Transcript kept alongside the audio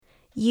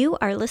You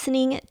are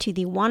listening to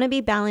the Wanna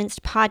Be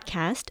Balanced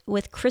podcast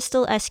with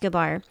Crystal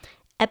Escobar,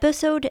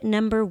 episode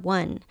number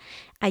 1.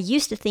 I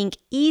used to think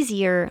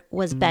easier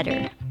was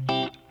better.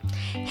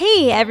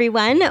 Hey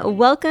everyone,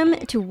 welcome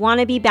to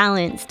Wanna Be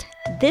Balanced.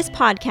 This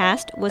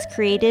podcast was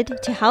created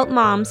to help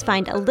moms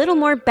find a little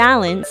more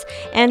balance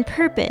and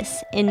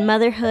purpose in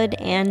motherhood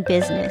and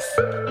business.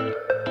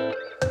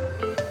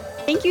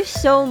 Thank you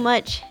so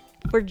much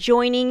for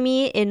joining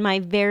me in my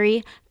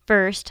very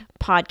first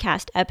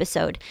podcast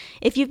episode.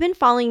 If you've been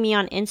following me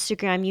on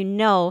Instagram, you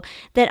know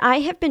that I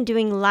have been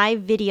doing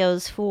live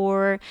videos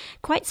for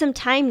quite some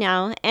time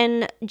now,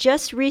 and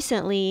just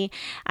recently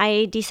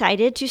I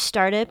decided to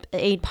start up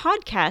a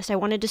podcast. I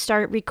wanted to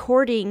start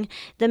recording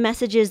the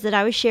messages that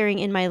I was sharing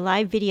in my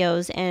live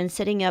videos and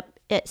setting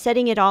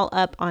it all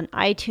up on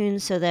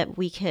iTunes so that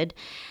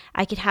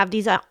I could have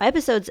these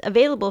episodes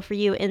available for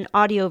you in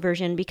audio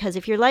version, because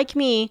if you're like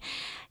me,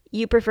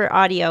 you prefer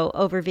audio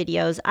over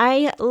videos.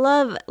 I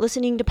love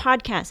listening to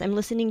podcasts. I'm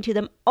listening to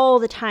them all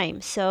the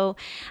time. So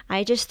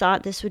I just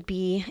thought this would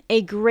be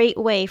a great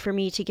way for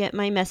me to get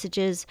my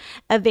messages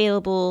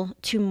available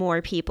to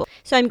more people.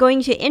 So I'm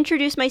going to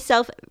introduce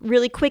myself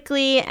really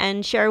quickly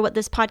and share what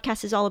this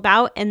podcast is all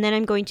about. And then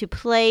I'm going to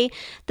play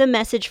the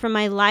message from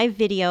my live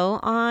video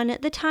on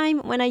the time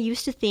when I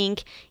used to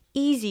think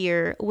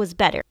easier was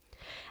better.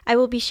 I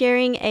will be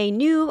sharing a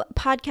new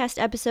podcast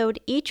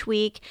episode each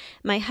week.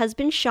 My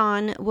husband,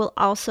 Sean, will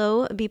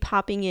also be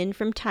popping in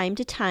from time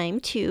to time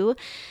to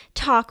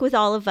talk with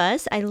all of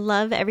us. I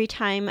love every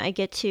time I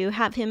get to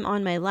have him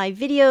on my live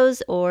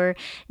videos or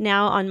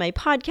now on my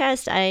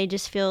podcast. I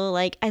just feel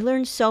like I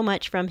learn so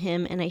much from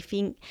him, and I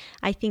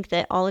think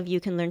that all of you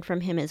can learn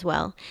from him as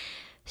well.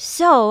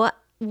 So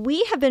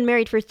we have been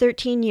married for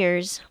 13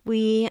 years.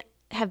 We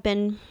have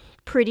been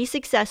pretty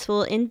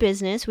successful in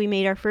business. We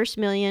made our first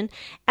million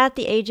at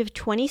the age of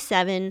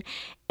 27,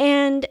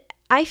 and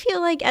I feel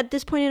like at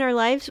this point in our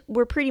lives,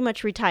 we're pretty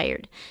much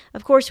retired.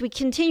 Of course, we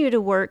continue to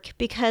work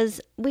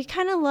because we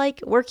kind of like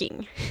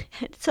working.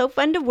 It's so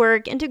fun to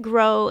work and to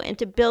grow and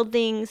to build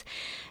things,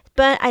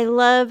 but I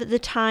love the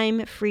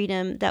time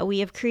freedom that we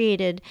have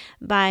created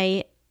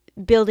by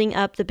building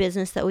up the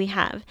business that we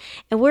have.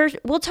 And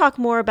we'll talk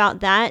more about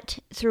that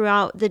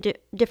throughout the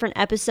different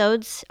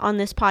episodes on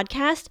this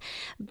podcast.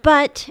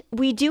 But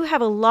we do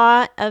have a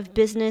lot of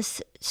business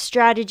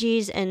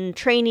strategies and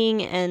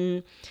training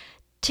and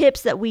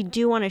tips that we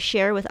do want to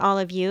share with all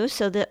of you.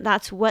 So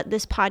that's what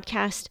this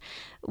podcast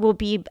will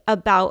be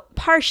about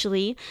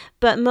partially,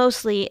 but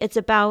mostly it's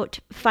about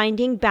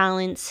finding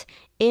balance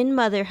in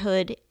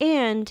motherhood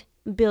and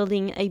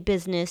building a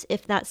business,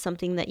 if that's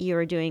something that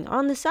you're doing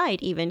on the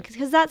side, even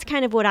because that's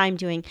kind of what I'm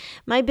doing.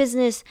 My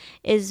business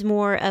is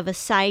more of a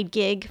side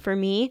gig for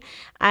me.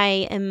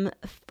 I am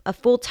a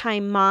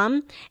full-time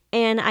mom,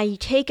 and I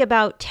take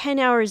about 10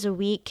 hours a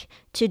week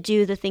to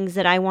do the things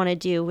that I want to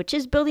do, which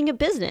is building a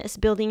business,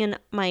 building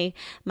my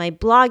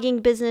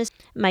blogging business,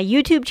 my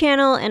YouTube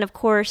channel, and of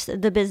course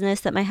the business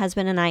that my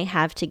husband and I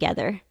have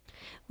together.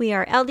 We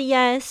are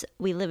LDS,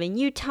 we live in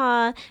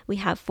Utah, we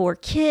have 4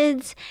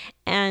 kids,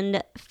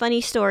 and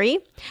funny story,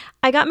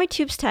 I got my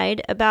tubes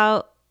tied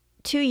about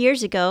 2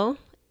 years ago,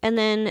 and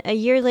then a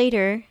year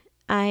later,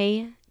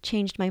 I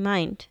changed my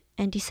mind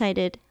and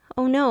decided,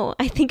 oh no,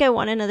 I think I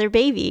want another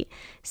baby.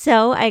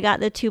 So I got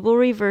the tubal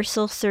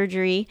reversal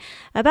surgery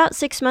about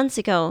 6 months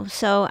ago.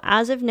 So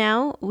as of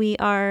now, we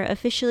are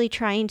officially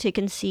trying to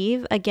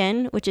conceive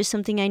again, which is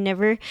something I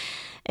never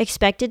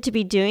expected to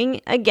be doing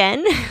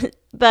again,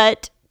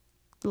 but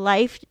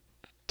life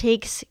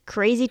takes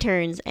crazy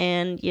turns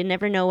and you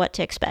never know what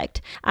to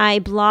expect. I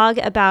blog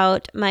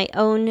about my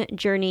own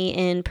journey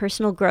in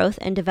personal growth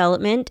and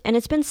development, and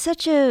it's been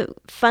such a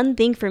fun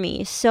thing for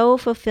me, so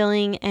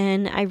fulfilling,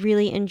 and I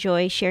really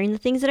enjoy sharing the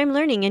things that I'm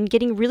learning and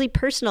getting really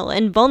personal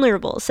and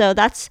vulnerable. So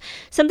that's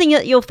something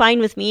that you'll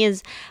find with me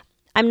is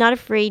I'm not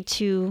afraid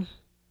to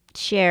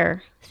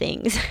share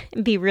things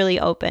and be really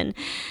open.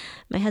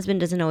 My husband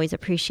doesn't always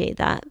appreciate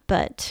that,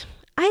 but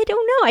I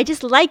don't know. I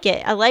just like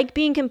it. I like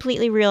being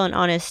completely real and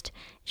honest,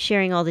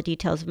 sharing all the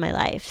details of my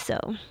life. So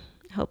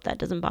I hope that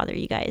doesn't bother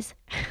you guys.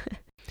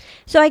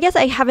 So I guess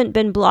I haven't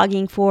been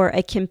blogging for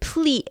a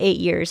complete 8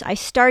 years. I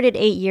started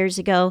 8 years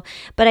ago,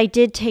 but I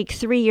did take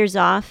 3 years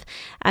off.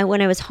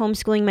 When I was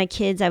homeschooling my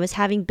kids, I was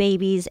having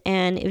babies,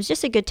 and it was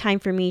just a good time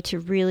for me to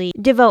really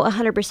devote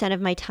 100% of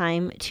my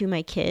time to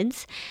my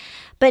kids.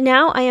 But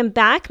now I am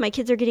back. My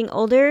kids are getting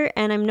older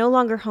and I'm no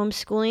longer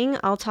homeschooling.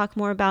 I'll talk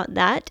more about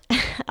that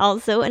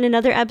also in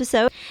another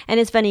episode. And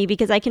it's funny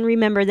because I can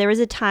remember there was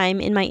a time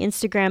in my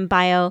Instagram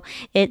bio,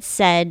 it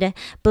said,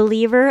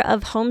 believer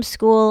of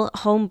homeschool,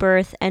 home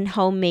birth, and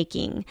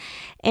homemaking.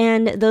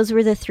 And those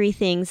were the 3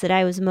 things that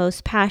I was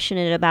most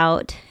passionate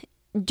about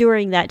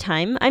during that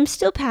time. I'm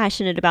still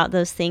passionate about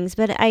those things,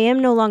 but I am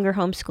no longer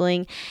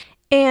homeschooling.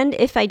 And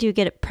if I do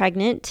get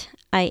pregnant,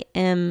 I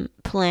am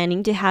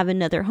planning to have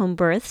another home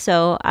birth,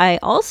 so I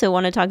also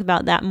want to talk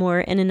about that more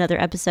in another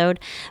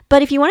episode.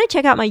 But if you want to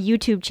check out my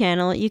YouTube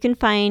channel, you can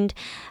find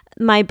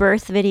my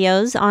birth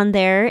videos on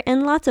there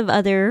and lots of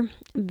other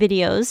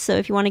videos. So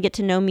if you want to get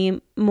to know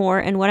me more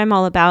and what I'm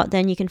all about,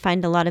 then you can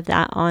find a lot of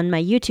that on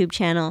my YouTube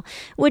channel,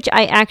 which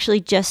I actually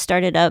just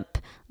started up,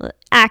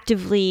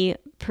 actively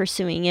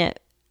pursuing it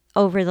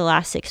over the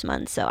last 6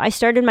 months. So I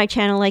started my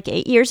channel like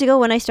 8 years ago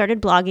when I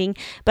started blogging,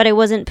 but I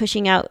wasn't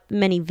pushing out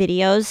many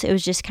videos. It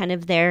was just kind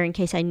of there in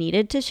case I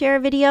needed to share a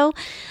video.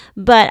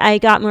 But I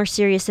got more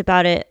serious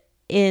about it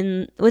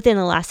within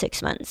the last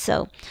 6 months.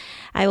 So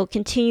I will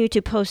continue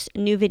to post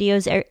new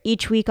videos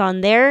each week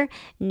on there,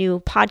 new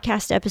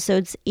podcast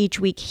episodes each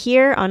week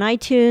here on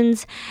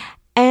iTunes.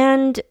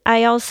 And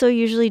I also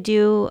usually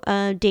do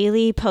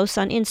daily posts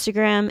on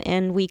Instagram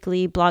and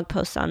weekly blog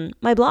posts on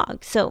my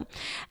blog. So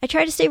I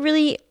try to stay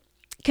really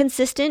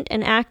consistent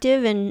and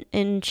active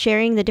and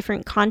sharing the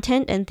different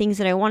content and things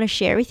that I want to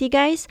share with you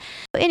guys.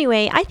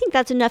 Anyway, I think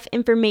that's enough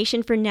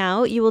information for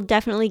now. You will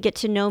definitely get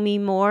to know me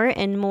more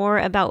and more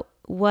about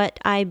what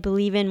I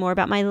believe in, more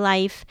about my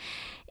life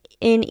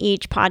in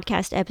each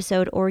podcast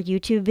episode or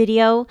YouTube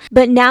video.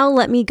 But now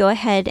let me go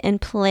ahead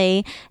and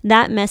play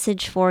that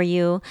message for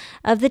you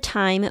of the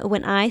time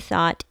when I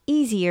thought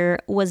easier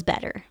was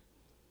better.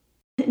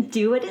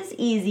 Do what is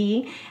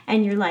easy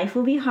and your life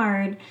will be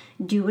hard.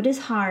 Do what is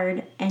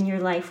hard and your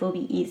life will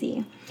be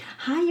easy.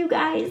 Hi, you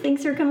guys.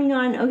 Thanks for coming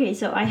on. Okay,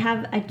 so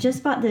I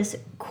just bought this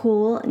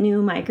cool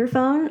new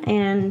microphone,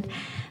 and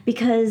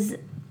because,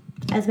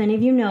 as many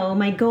of you know,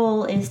 my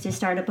goal is to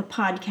start up a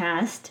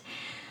podcast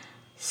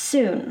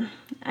soon.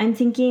 I'm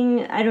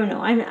thinking, I don't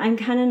know, I'm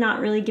kind of not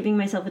really giving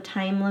myself a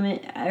time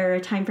limit or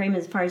a time frame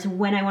as far as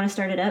when I want to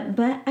start it up,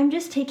 but I'm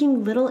just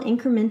taking little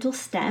incremental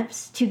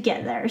steps to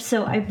get there.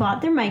 So I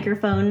bought their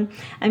microphone.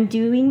 I'm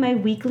doing my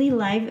weekly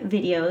live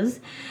videos.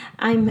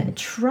 I'm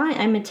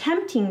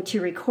attempting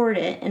to record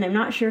it, and I'm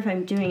not sure if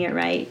I'm doing it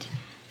right.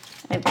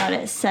 I got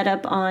it set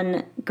up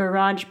on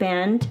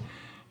GarageBand,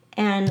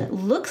 and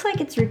looks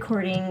like it's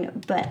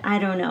recording, but I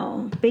don't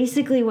know.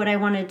 Basically, what I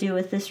want to do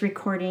with this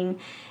recording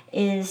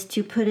is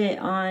to put it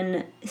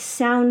on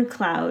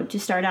SoundCloud to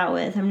start out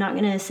with. I'm not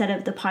going to set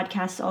up the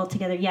podcast all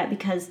together yet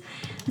because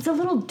it's a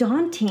little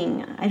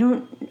daunting. I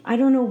don't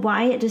know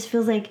why. It just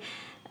feels like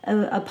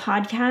a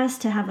podcast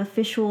to have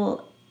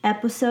official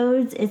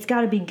episodes. It's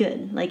got to be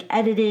good, like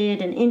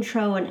edited and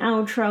intro and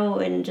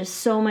outro and just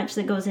so much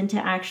that goes into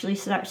actually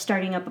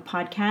starting up a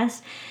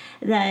podcast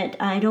that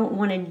I don't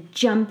want to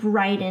jump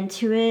right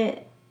into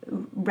it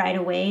right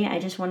away. I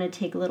just want to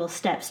take little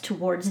steps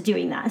towards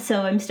doing that.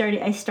 So I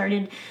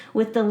started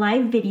with the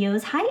live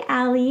videos. Hi,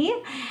 Allie.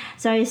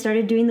 So I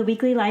started doing the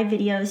weekly live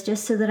videos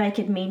just so that I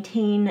could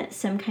maintain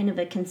some kind of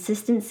a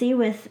consistency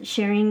with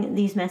sharing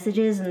these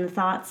messages and the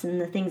thoughts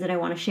and the things that I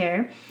want to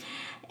share.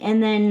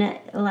 And then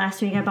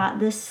last week I bought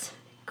this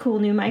cool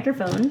new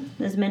microphone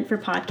that's meant for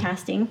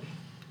podcasting,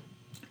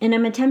 and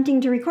I'm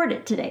attempting to record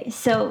it today.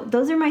 So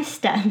those are my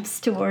steps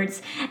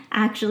towards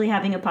actually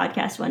having a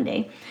podcast one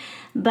day.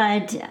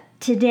 But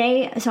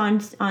today, so on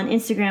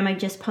Instagram, I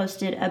just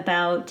posted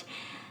about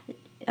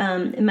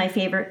my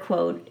favorite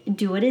quote: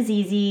 do what is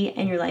easy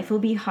and your life will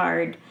be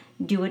hard.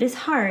 Do what is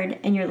hard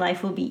and your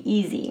life will be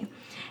easy.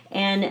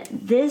 And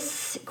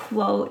this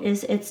quote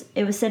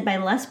it was said by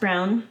Les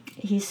Brown.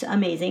 He's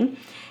amazing.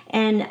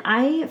 And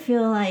I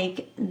feel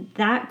like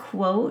that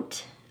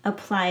quote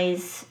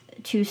applies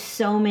to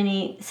so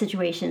many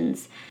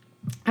situations.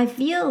 I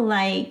feel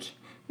like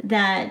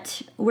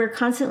that we're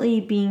constantly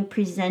being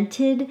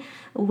presented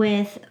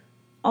with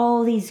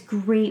all these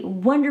great,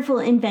 wonderful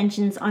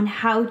inventions on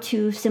how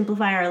to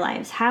simplify our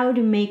lives, how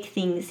to make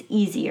things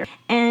easier.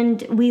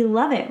 And we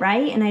love it,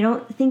 right? And I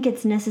don't think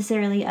it's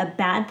necessarily a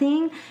bad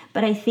thing,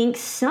 but I think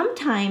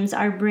sometimes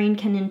our brain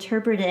can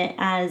interpret it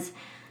as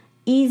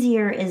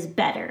easier is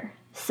better.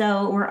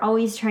 So we're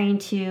always trying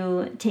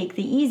to take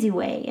the easy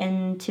way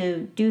and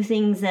to do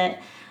things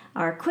that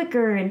are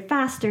quicker and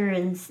faster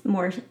and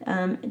more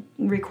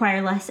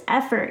require less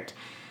effort,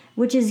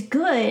 which is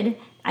good,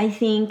 I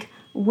think,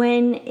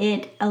 when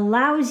it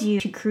allows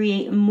you to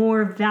create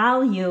more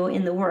value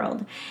in the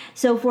world.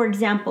 So, for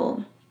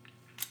example,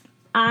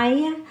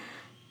 I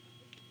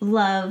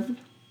love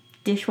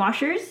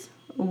dishwashers,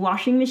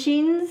 washing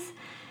machines,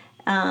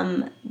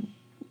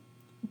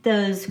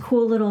 those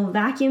cool little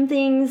vacuum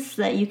things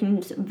that you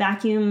can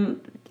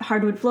vacuum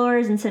hardwood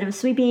floors instead of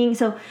sweeping.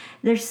 So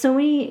there's so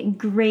many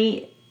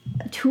great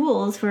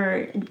tools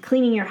for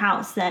cleaning your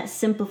house that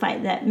simplify,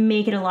 that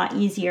make it a lot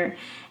easier.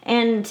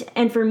 And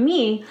for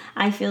me,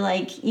 I feel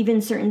like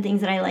even certain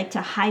things that I like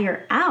to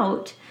hire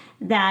out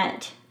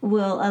that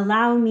will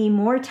allow me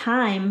more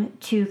time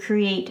to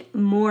create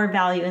more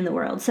value in the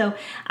world. So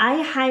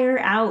I hire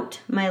out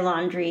my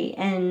laundry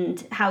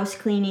and house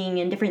cleaning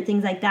and different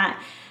things like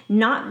that,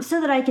 not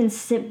so that I can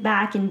sit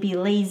back and be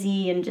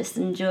lazy and just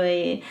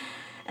enjoy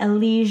a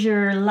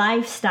leisure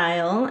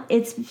lifestyle.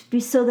 It's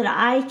so that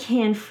I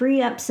can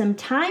free up some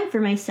time for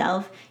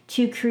myself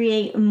to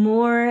create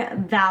more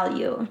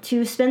value,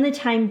 to spend the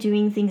time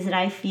doing things that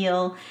I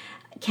feel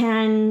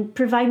can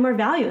provide more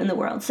value in the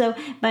world. So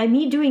by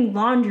me doing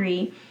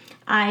laundry,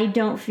 I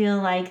don't feel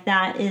like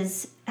that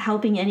is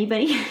helping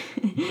anybody.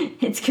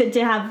 It's good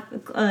to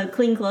have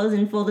clean clothes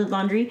and folded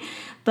laundry,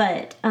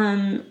 but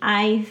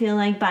I feel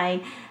like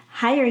by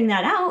hiring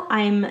that out,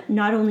 I'm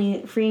not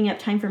only freeing up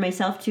time for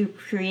myself to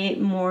create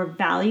more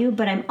value,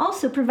 but I'm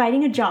also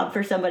providing a job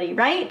for somebody,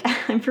 right?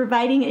 I'm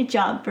providing a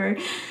job for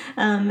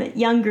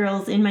young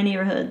girls in my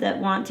neighborhood that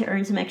want to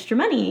earn some extra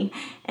money.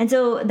 And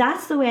so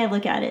that's the way I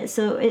look at it.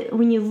 So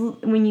when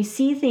you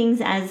see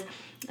things as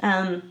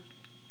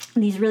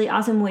these really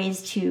awesome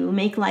ways to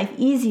make life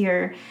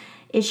easier,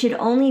 it should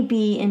only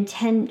be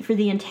for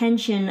the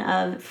intention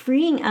of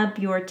freeing up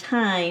your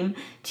time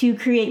to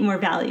create more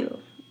value.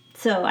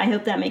 So I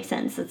hope that makes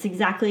sense. That's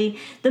exactly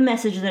the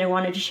message that I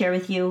wanted to share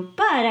with you.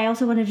 But I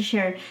also wanted to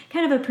share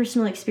kind of a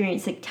personal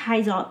experience that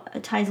ties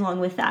along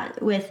with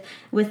that, with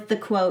the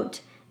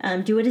quote,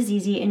 do what is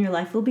easy and your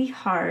life will be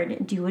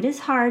hard. Do what is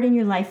hard and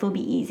your life will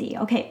be easy.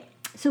 Okay,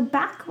 so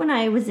back when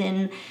I was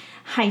in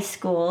high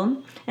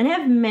school, and I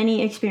have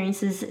many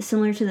experiences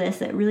similar to this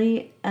that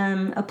really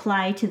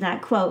apply to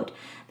that quote.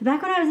 But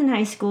back when I was in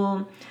high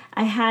school,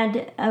 I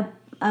had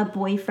a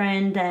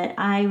boyfriend that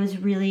I was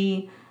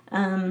really...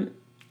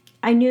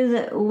 I knew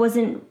that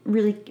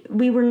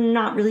we were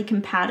not really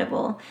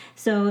compatible.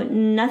 So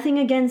nothing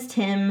against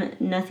him,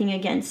 nothing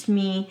against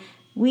me.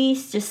 We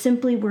just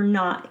simply were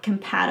not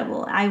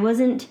compatible. I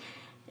wasn't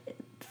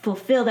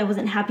fulfilled. I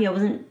wasn't happy. I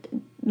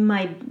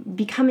wasn't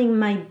becoming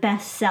my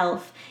best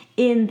self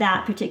in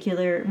that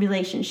particular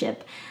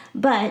relationship.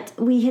 But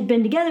we had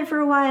been together for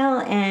a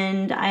while,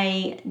 and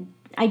I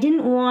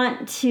didn't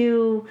want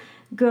to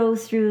go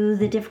through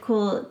the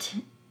difficult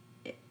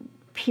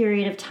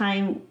period of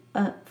time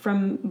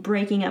from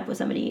breaking up with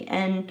somebody.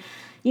 And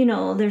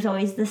there's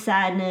always the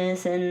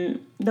sadness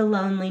and the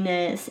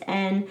loneliness,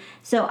 and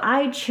so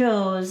I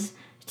chose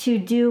to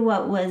do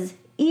what was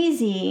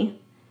easy,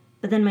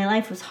 but then my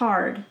life was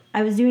hard.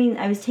 I was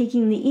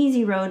taking the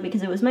easy road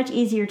because it was much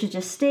easier to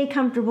just stay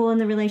comfortable in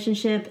the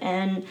relationship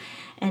and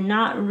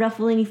not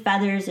ruffle any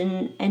feathers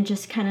and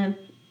just kind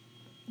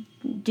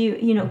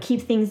of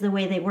keep things the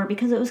way they were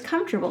because it was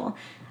comfortable.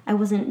 I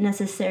wasn't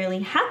necessarily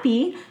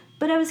happy,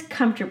 but I was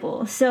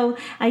comfortable. So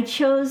I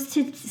chose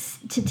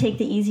to take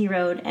the easy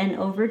road, and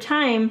over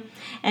time,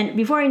 and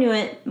before I knew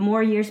it,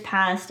 more years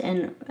passed,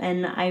 and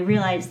I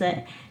realized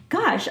that,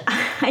 gosh,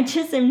 I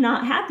just am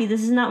not happy.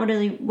 This is not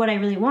what I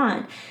really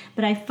want.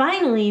 But I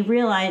finally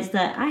realized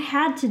that I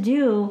had to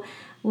do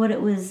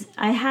what was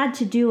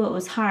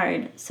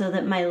hard so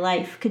that my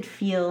life could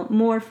feel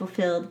more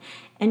fulfilled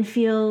and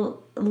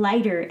feel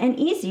lighter and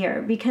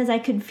easier, because I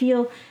could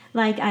feel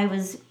like I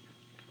was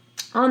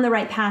on the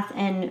right path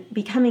and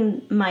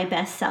becoming my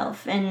best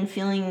self and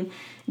feeling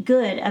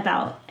good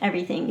about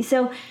everything.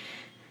 So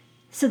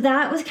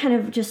that was kind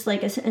of just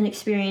like an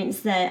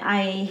experience that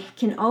I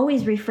can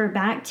always refer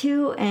back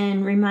to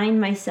and remind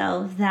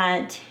myself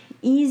that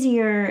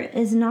easier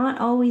is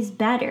not always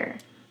better.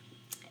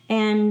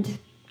 And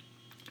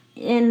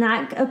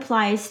that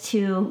applies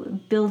to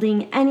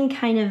building any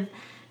kind of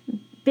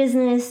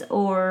business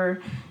or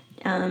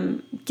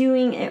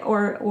doing it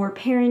or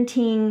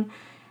parenting.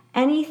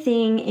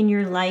 Anything in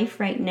your life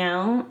right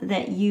now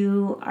that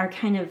you are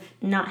kind of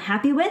not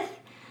happy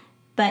with,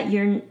 but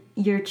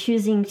you're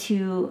choosing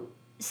to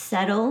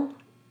settle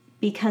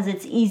because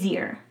it's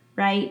easier,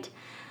 right?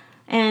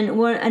 And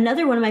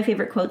another one of my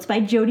favorite quotes by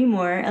Jody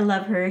Moore, I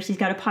love her. She's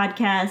got a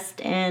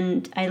podcast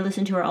and I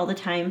listen to her all the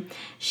time.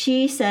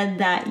 She said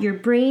that your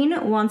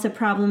brain wants a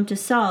problem to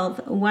solve.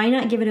 Why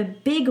not give it a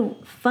big,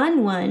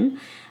 fun one?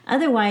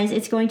 Otherwise,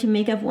 it's going to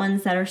make up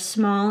ones that are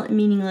small,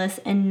 meaningless,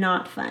 and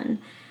not fun.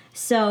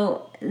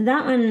 So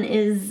that one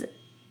is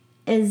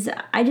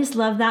I just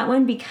love that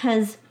one,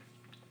 because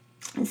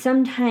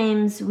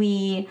sometimes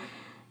we,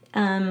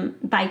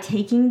 by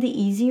taking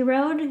the easy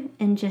road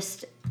and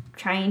just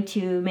trying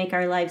to make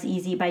our lives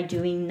easy by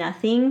doing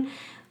nothing,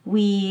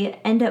 we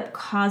end up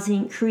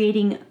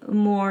creating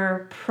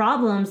more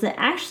problems that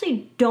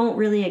actually don't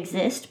really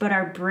exist, but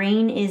our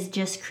brain is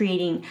just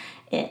creating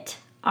it.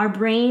 Our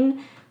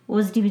brain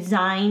was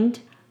designed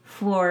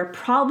for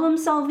problem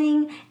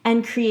solving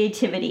and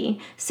creativity.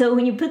 So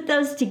when you put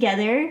those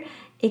together,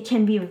 it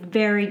can be a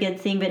very good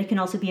thing, but it can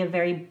also be a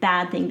very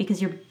bad thing,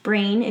 because your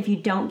brain, if you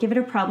don't give it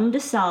a problem to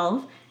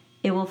solve,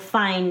 it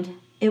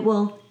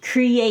will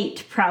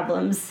create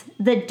problems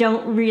that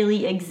don't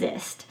really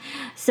exist.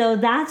 So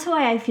that's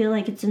why I feel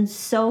like it's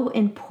so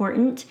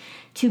important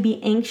to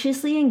be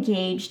anxiously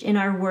engaged in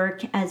our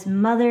work as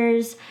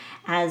mothers,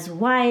 as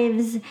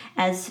wives,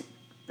 as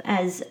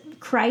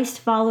Christ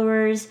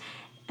followers,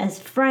 as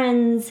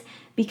friends,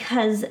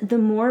 because the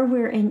more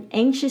we're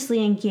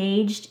anxiously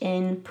engaged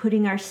in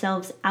putting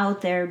ourselves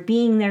out there,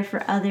 being there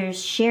for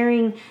others,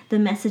 sharing the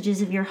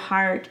messages of your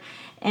heart,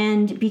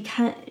 and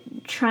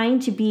trying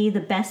to be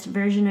the best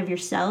version of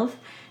yourself,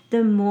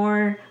 the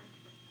more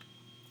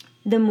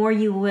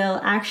you will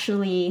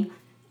actually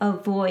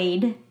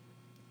avoid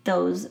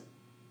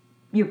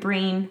your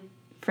brain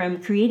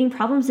from creating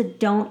problems that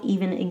don't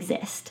even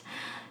exist.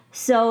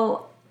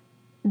 So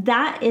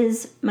that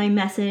is my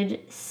message.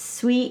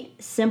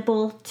 Sweet,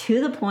 simple,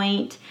 to the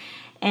point.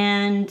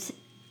 And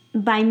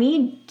by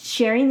me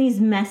sharing these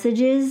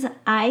messages,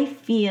 I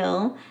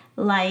feel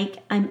like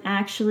I'm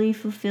actually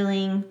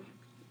fulfilling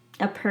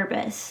a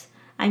purpose.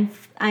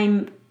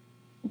 I'm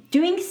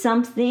doing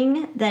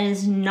something that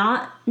is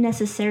not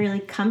necessarily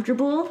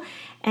comfortable,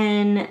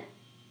 and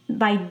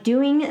by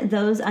doing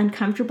those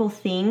uncomfortable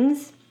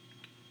things,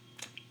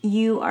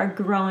 you are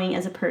growing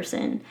as a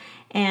person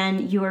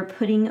and you are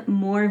putting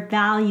more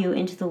value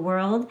into the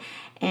world.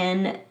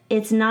 And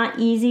it's not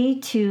easy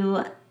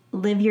to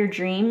live your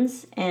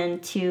dreams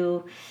and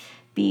to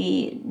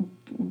be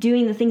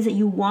doing the things that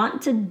you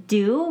want to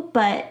do,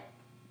 but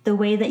the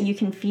way that you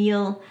can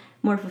feel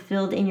more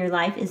fulfilled in your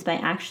life is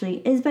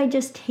by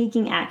just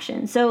taking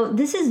action. So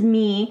this is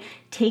me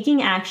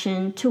taking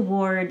action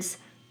towards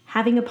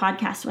having a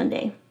podcast one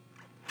day.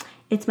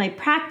 It's my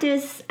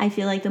practice. I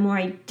feel like the more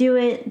I do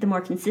it, the more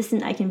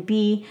consistent I can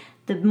be,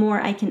 the more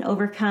I can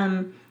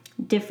overcome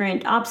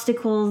different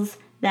obstacles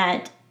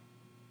that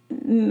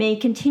may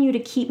continue to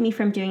keep me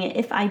from doing it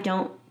if I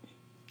don't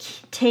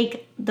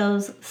take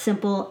those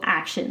simple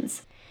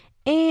actions.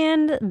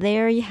 And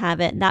there you have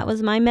it. That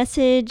was my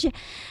message.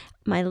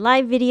 My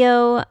live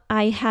video.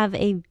 I have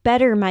a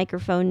better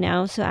microphone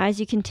now, so as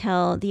you can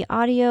tell, the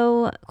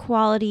audio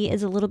quality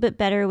is a little bit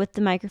better with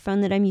the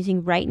microphone that I'm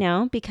using right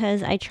now,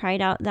 because I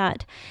tried out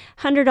that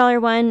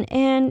 $100 one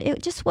and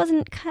it just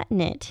wasn't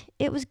cutting it.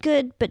 It was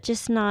good, but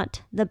just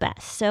not the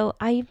best. So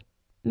I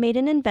made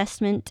an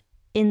investment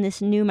in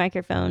this new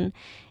microphone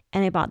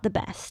and I bought the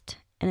best.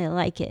 And I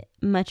like it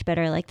much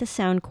better. I like the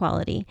sound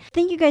quality.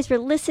 Thank you guys for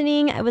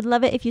listening. I would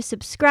love it if you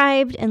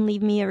subscribed and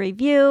leave me a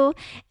review.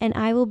 And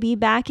I will be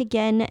back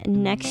again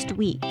next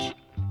week.